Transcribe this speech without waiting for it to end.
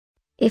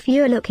If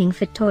you're looking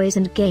for toys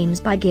and games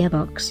by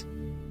Gearbox,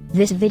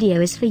 this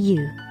video is for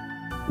you.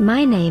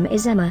 My name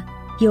is Emma,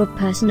 your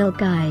personal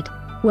guide.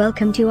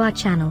 Welcome to our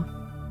channel.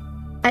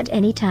 At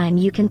any time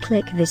you can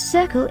click this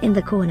circle in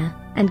the corner,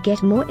 and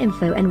get more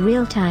info and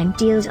real-time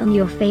deals on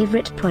your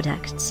favorite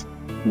products.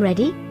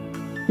 Ready?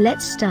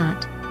 Let's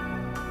start.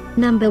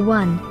 Number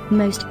 1,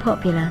 Most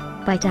Popular,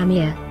 by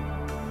Tamiya.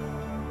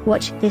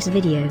 Watch this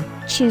video,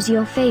 choose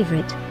your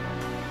favorite.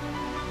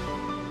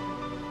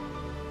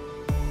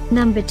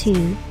 Number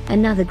 2,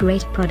 another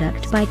great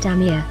product by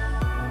Tamiya.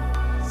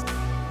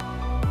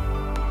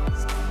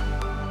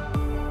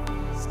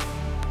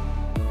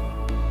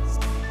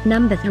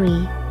 Number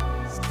 3.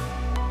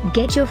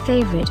 Get your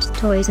favorite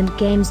toys and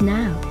games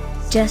now.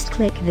 Just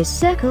click this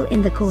circle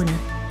in the corner.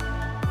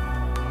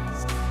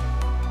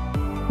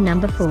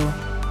 Number 4.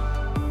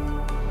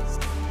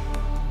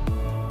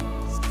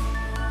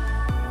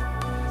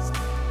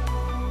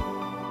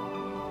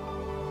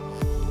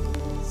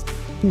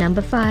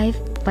 Number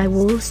 5, by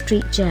Wall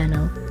Street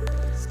Journal.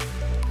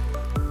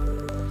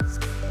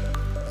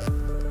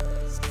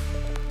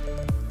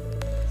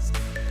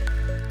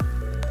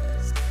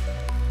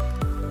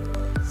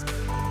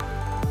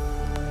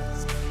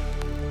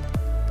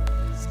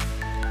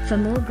 For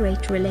more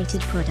great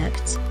related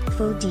products,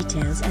 full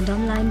details and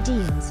online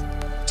deals,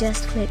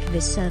 just click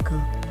this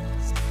circle.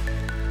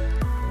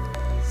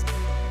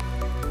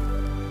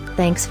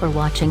 Thanks for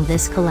watching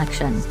this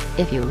collection.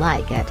 If you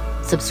like it,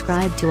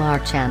 subscribe to our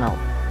channel.